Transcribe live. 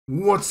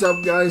What's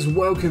up guys,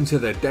 welcome to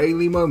the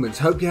Daily Moments,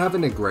 hope you're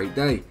having a great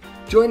day.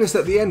 Join us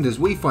at the end as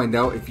we find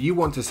out if you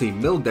want to see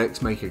mill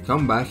decks make a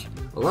comeback.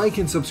 Like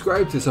and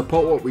subscribe to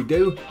support what we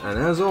do, and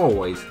as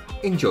always,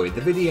 enjoy the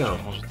video.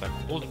 Mange ta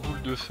grosse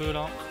boule de feu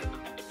là.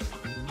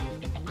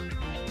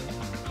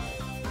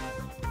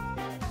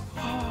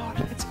 Oh,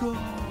 let's go!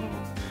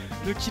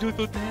 Le kilo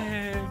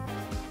totem!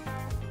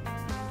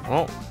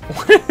 Oh,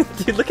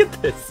 dude, look at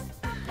this.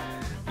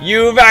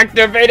 You've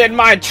activated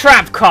my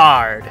trap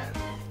card.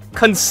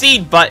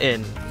 Concede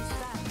button.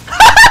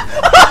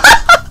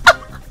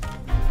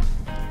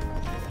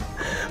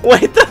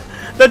 Wait,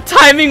 the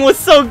timing was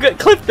so good.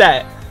 Clip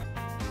that.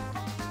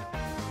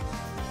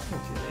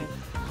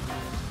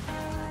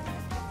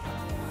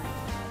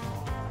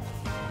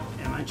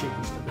 Yeah, my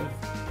chicken's still good.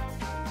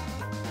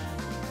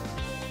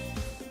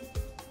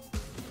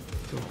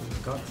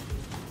 Kat.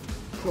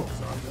 Çok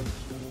güzel.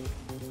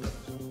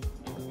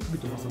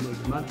 Bütün masamı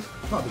öldüm ben.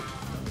 Tabii.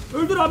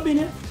 Öldür abi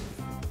beni.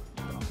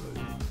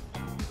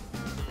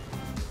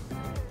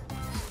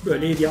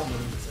 Böyle hediye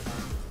yapmadım mesela.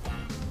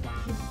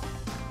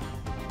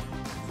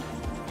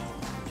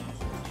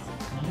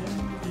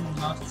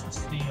 Nossa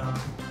senhora.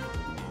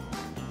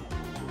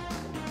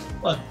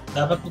 Pô,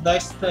 dava pra dar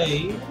isso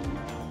daí.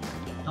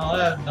 Não,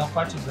 dá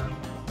partizano.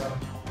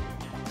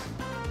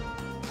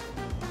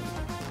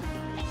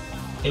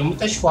 Tem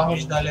muitas formas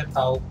de dar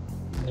letal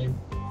nele.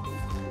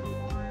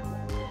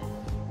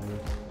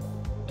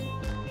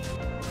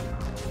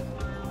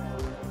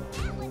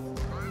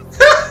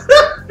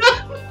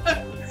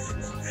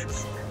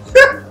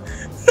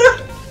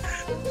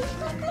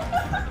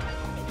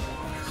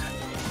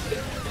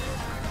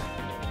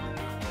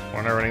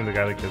 When I running the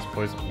guy that gives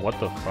poison, what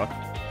the fuck?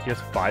 He has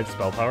 5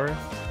 spell power?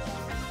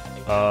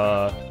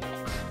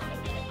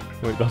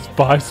 Wait, that's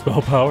 5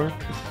 spell power?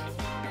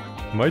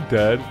 Am I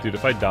dead? Dude,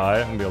 if I die,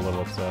 I'm gonna be a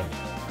little upset.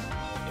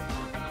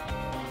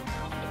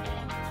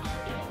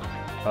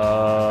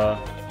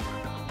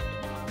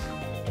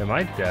 Am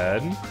I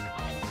dead?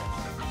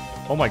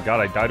 Oh my god,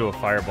 I died to a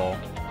fireball.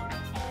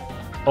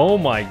 Oh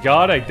my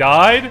god, I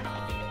died?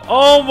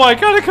 Oh my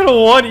god, I could've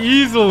won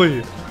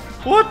easily!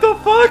 What the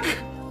fuck?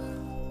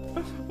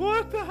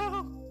 What the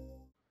hell?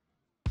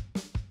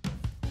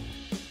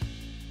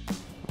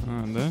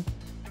 Да?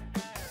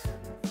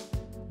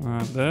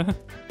 Да?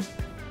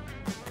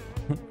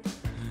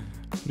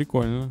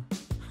 Прикольно.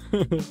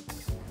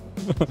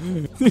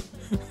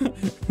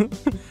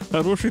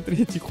 Хороший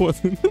третий ход.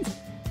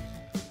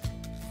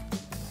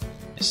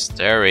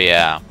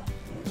 Hysteria.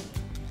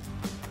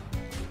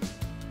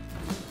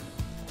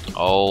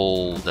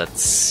 Oh,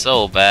 that's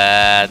so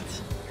bad.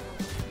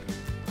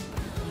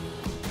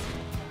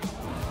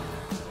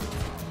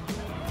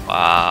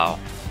 Wow.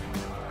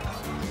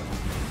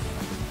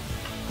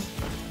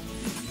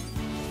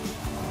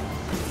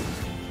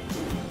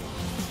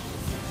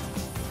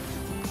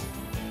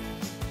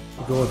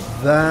 Go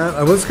with that.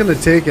 I was gonna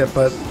take it,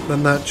 but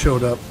then that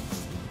showed up.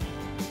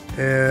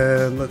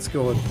 And let's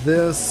go with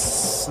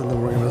this, and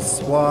then we're gonna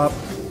swap.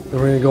 Then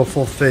we're gonna go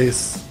full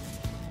face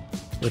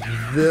with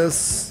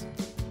this.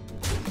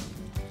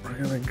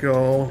 We're gonna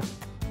go.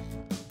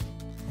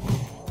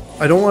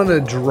 I don't want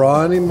to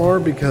draw anymore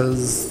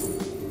because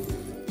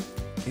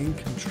in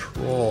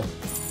control.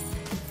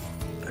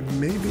 I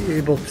may be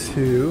able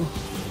to.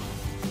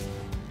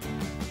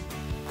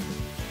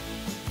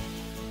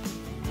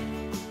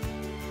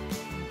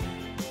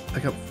 I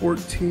got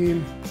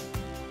 14,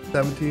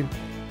 17,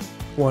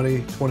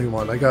 20,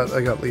 21. I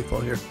got lethal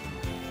here.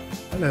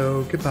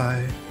 Hello,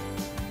 goodbye.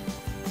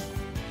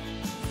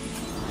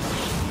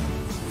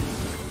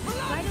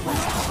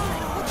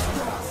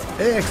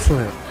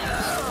 Excellent.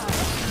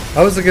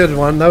 That was a good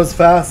one. That was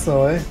fast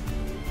though, eh?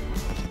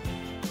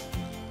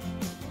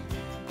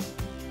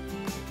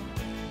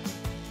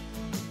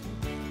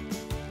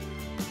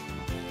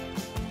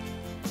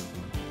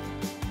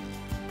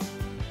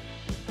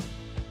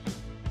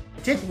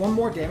 Take one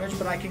more damage,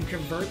 but I can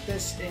convert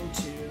this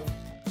into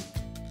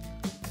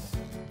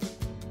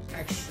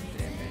extra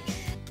damage.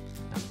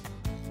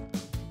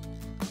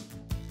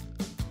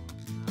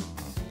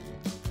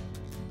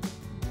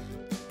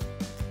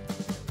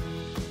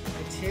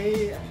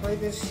 I play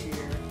this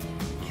here,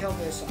 kill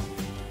this off,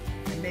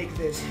 and make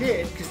this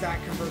hit, because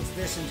that converts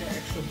this into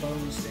extra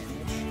bonus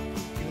damage.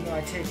 Even though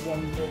I take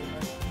one more,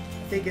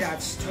 I think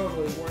that's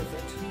totally worth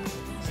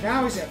it. So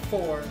now he's at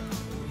 4,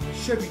 he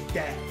should be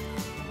dead.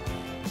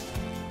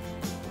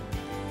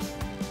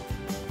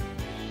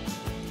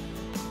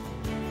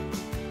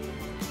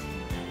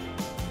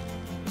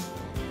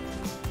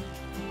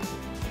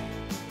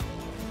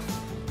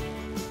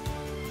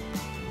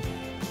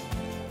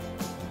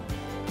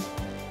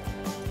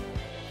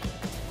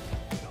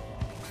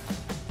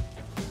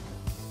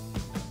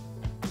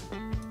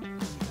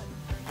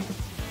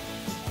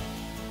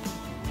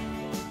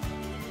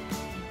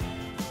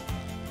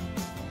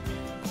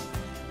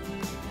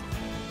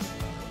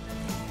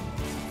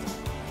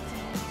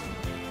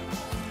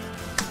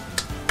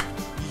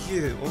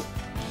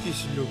 이게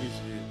실력이지.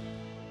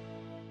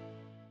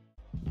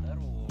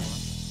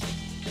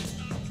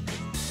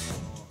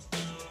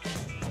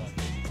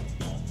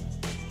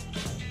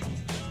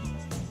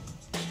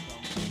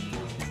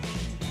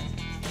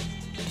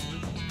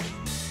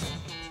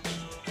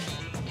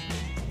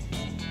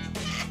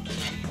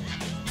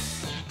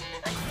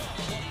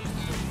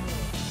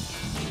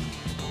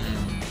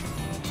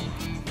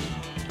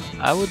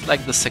 I would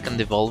like the second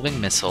evolving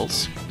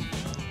missiles.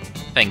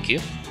 Thank you.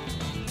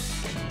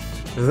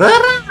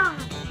 Voilà!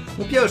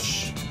 On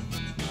pioche.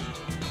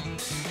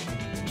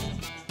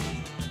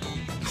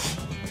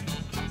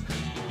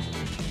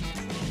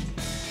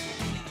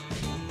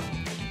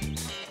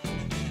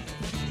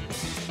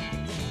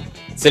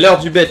 C'est l'heure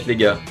du bet, les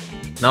gars.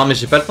 Non, mais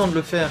j'ai pas le temps de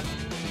le faire.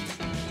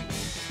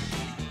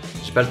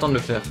 J'ai pas le temps de le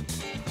faire.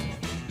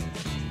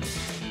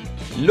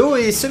 L'eau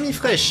est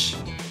semi-fraîche.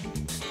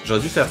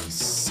 J'aurais dû faire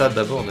ça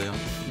d'abord, d'ailleurs.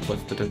 Bref,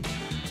 peut-être.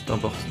 Peu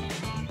importe.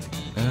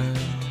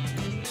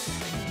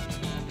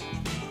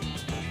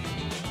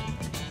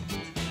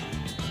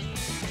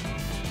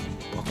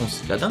 Par contre,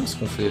 c'est de la dingue ce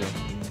qu'on fait, là.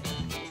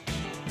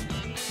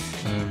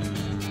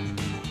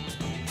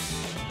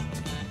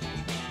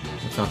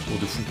 On fait un tour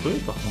de fou peu,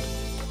 par contre.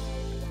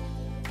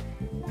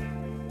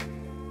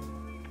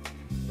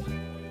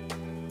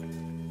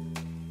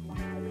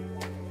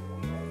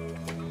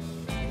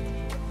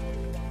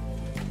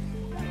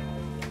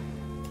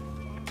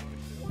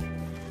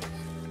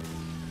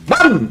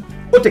 Бам!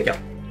 OTK.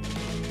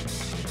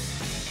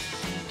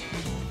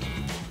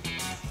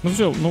 Ну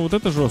все, ну вот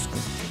это жестко.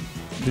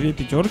 2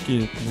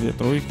 пятерки, 2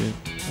 тройки.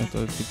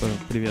 Это типа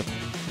привет.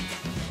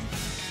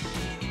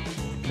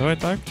 Давай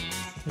так.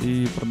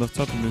 И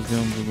продавца тогда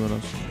сделаем в другой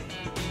раз.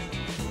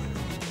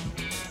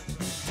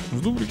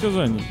 Жду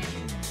приказаний.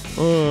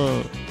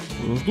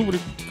 Жду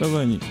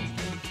приказаний.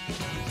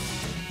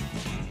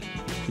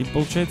 И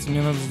получается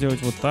мне надо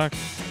сделать вот так.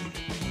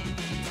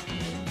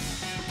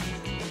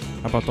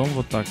 А потом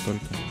вот так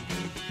только.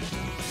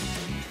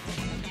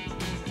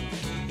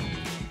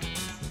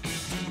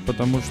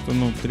 Потому что,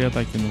 ну, 3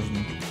 атаки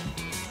нужны.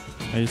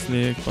 А если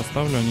я их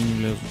поставлю, они не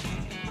влезут.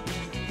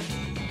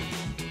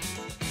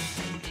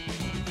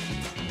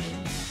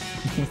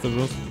 Это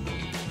жестко.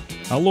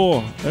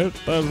 Алло,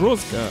 это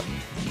жестко.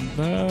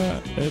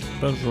 Да,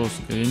 это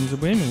жестко. Я не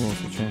забэмил его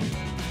случайно?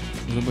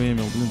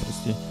 Забэмил, блин,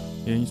 прости.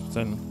 Я не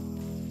специально.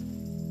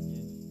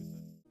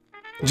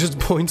 Just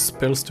point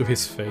spells to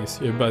his face,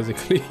 yeah,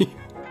 basically.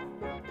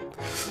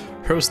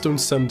 Hearthstone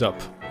summed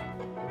up.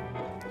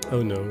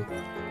 Oh no.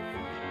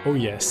 Oh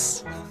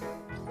yes.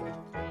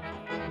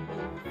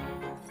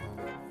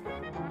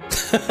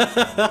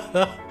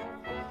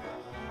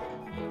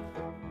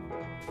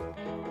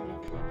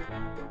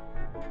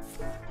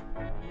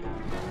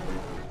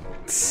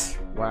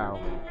 Wow.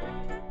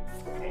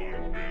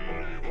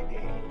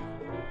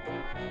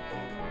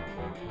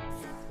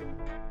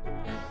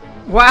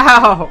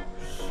 Wow!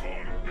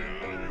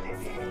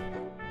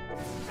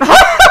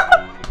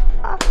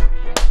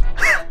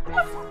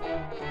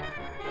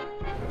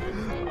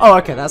 Oh,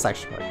 okay, that's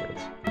actually quite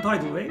good.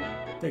 Tidal Wave,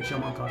 tek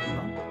şaman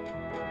kartından.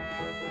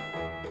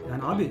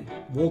 Yani abi,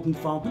 Walking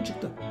Fountain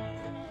çıktı.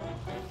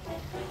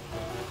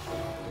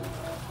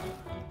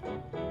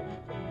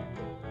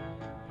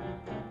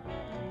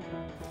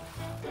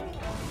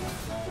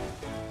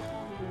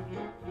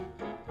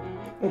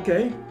 Ok.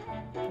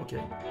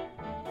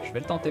 Je vais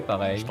le tenter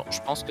pareil.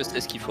 Je pense que c'est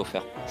ce qu'il faut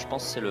faire. Je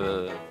pense que c'est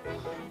le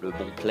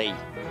bon play.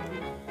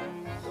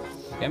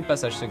 Quand même,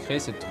 passage secret,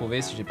 c'est de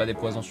trouver si j'ai pas des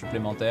poisons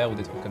supplémentaires ou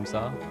des trucs comme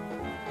ça.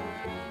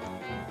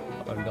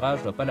 Le gras,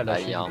 je dois pas la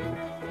lâcher.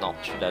 Non,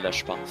 tu la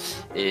lâches pas.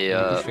 Et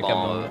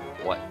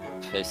ouais,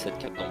 fais cette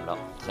cape d'ombre là.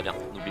 Très bien.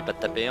 N'oublie pas de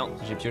taper. Hein.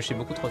 J'ai pioché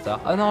beaucoup trop tard.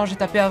 Ah non, j'ai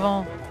tapé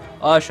avant.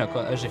 Ah,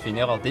 j'ai fait une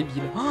erreur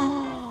débile.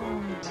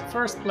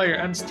 First player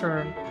ends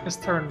his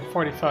turn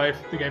 45,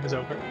 the game is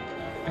over.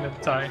 In a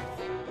tie.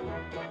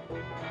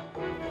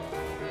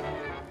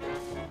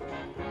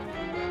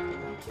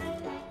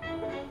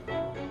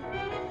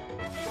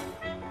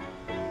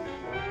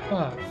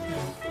 Ah,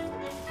 yeah.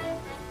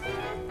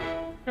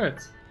 Good.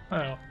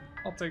 Well,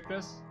 I'll take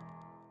this.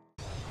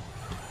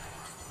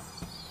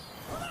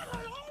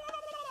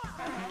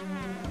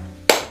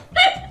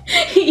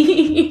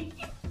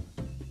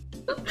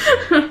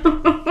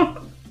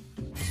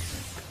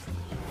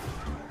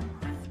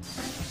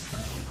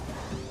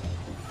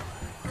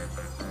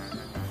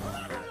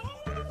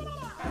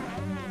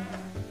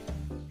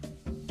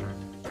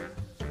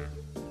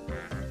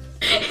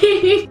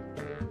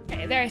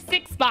 Okay, there are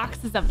 6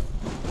 boxes of.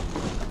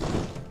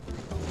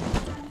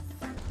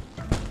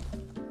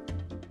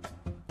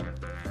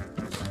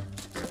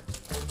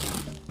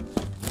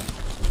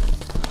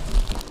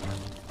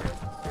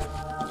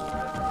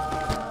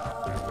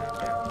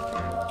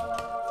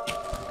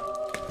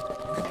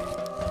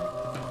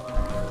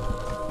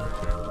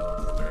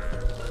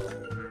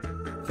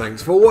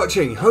 Thanks for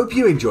watching, hope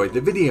you enjoyed the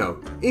video.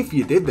 If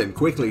you did, then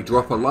quickly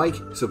drop a like,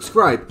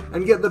 subscribe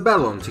and get the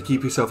bell on to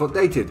keep yourself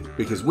updated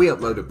because we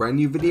upload a brand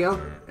new video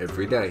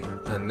every day.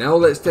 And now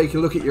let's take a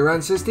look at your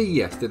answers to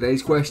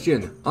yesterday's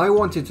question. I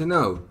wanted to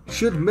know,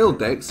 should mill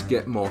decks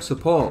get more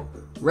support?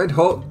 Red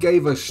Hawk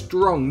gave a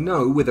strong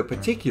no with a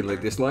particular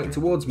dislike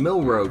towards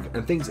Mill Rogue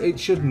and thinks it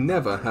should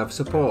never have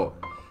support.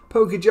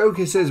 Poker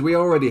Joker says we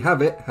already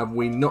have it, have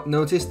we not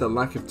noticed the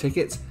lack of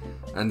tickets?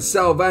 And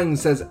Salvang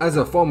says as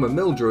a former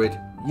mill druid,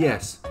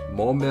 yes,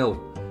 more mill.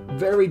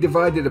 Very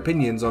divided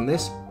opinions on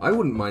this. I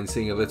wouldn't mind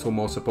seeing a little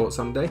more support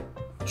someday.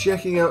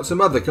 Checking out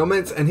some other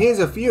comments, and here's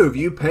a few of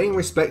you paying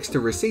respects to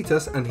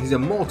Recetus and his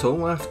immortal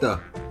laughter.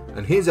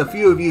 And here's a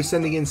few of you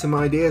sending in some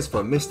ideas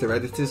for Mr.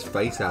 Editor's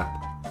Face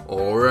app.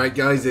 Alright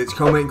guys, it's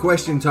comment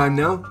question time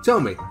now. Tell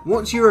me,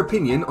 what's your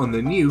opinion on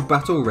the new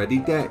Battle Ready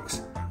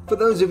decks? For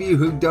those of you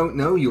who don't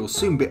know, you'll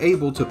soon be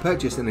able to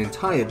purchase an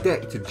entire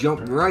deck to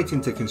jump right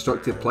into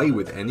constructive play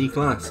with any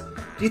class.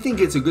 Do you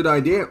think it's a good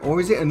idea, or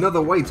is it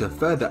another way to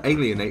further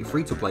alienate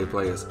free-to-play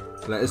players?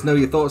 Let us know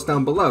your thoughts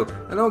down below,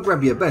 and I'll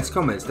grab your best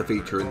comments to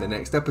feature in the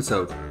next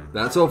episode.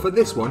 That's all for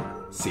this one.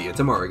 See you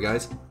tomorrow,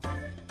 guys.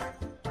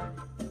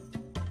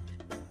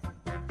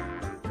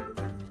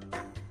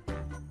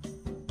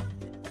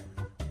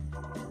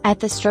 At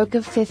the stroke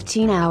of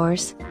 15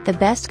 hours, the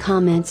best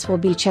comments will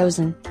be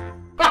chosen.